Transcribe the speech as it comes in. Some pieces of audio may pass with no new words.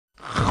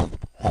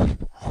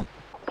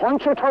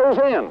point your toes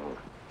in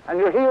and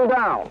your heel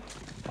down.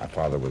 My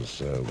father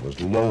was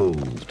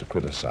loath to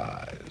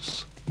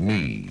criticize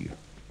me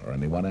or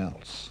anyone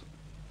else.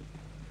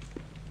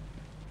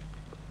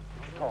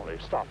 Tony,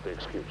 stop the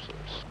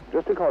excuses.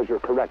 Just because you're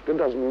corrected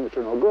doesn't mean that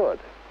you're no good.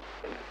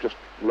 Just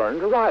learn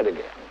to ride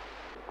again.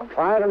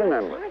 Try to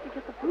remember.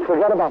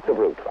 Forget about the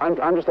brute. I'm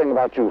just thinking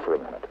about you for a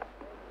minute.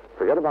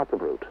 Forget about the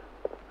brute.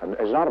 And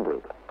it's not a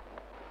brute.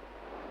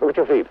 Look at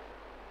your feet.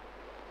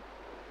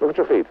 Look at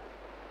your feet.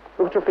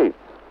 Look at your feet.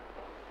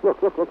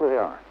 Look where they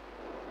are.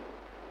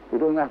 You're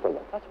doing that with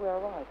them. That's where I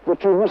ride.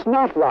 But you must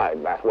not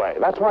ride that way.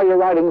 That's why you're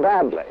riding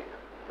badly.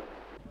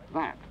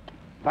 That.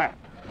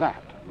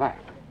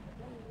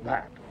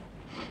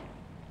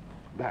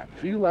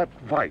 Feel that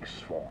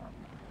vice form.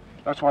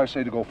 That's why I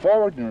say to go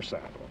forward in your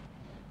saddle.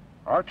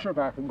 Arch your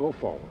back and go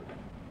forward,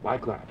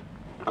 like that.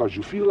 Because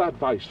you feel that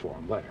vice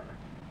form there.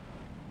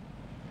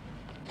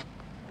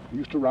 We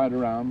used to ride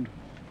around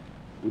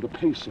with a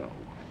peso,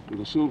 with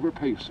a silver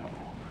peso.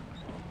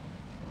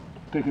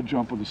 Take a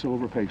jump with a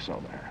silver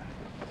peso there.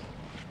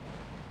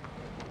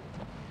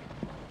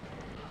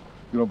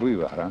 You don't believe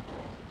that, huh?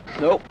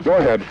 Nope. Go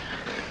ahead.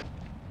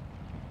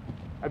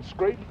 And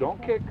straight,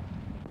 don't kick.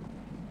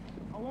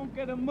 I won't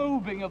get him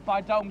moving if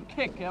I don't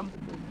kick him.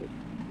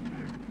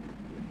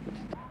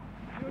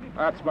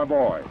 That's my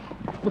boy.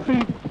 The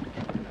feet,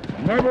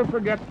 never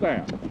forget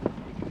them.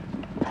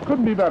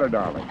 Couldn't be better,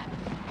 darling.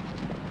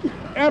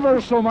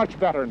 Ever so much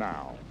better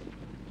now.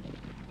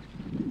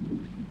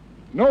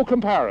 No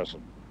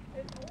comparison.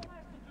 It all has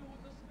to do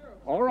with the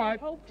stirrups. All right,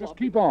 just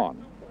keep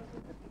on.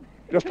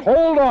 Just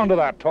hold on to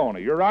that,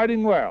 Tony. You're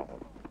riding well.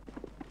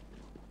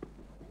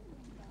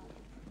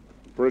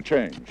 For a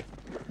change.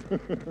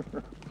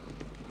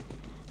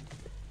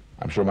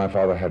 I'm sure my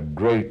father had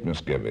great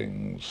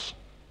misgivings.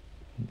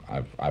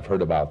 I've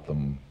heard about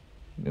them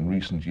in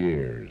recent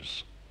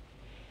years.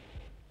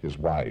 His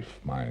wife,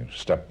 my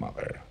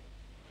stepmother,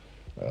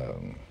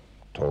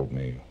 told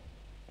me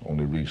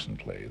only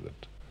recently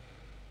that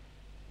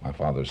my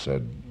father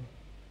said,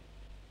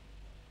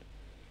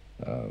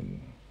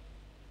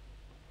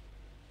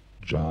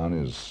 John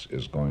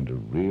is going to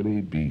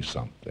really be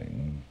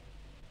something,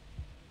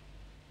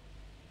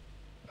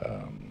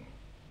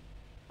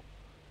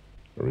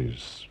 or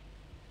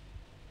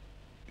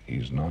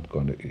he's not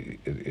going to,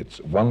 it's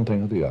one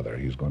thing or the other.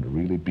 He's going to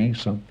really be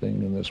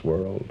something in this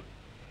world,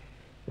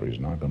 or he's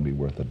not going to be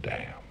worth a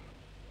damn.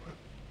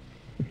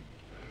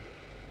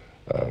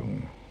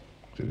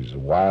 He's a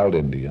wild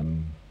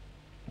Indian,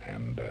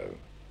 and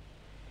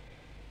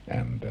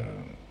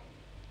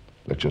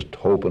let's just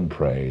hope and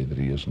pray that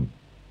he isn't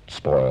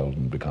spoiled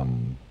and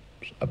becomes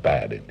a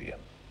bad Indian.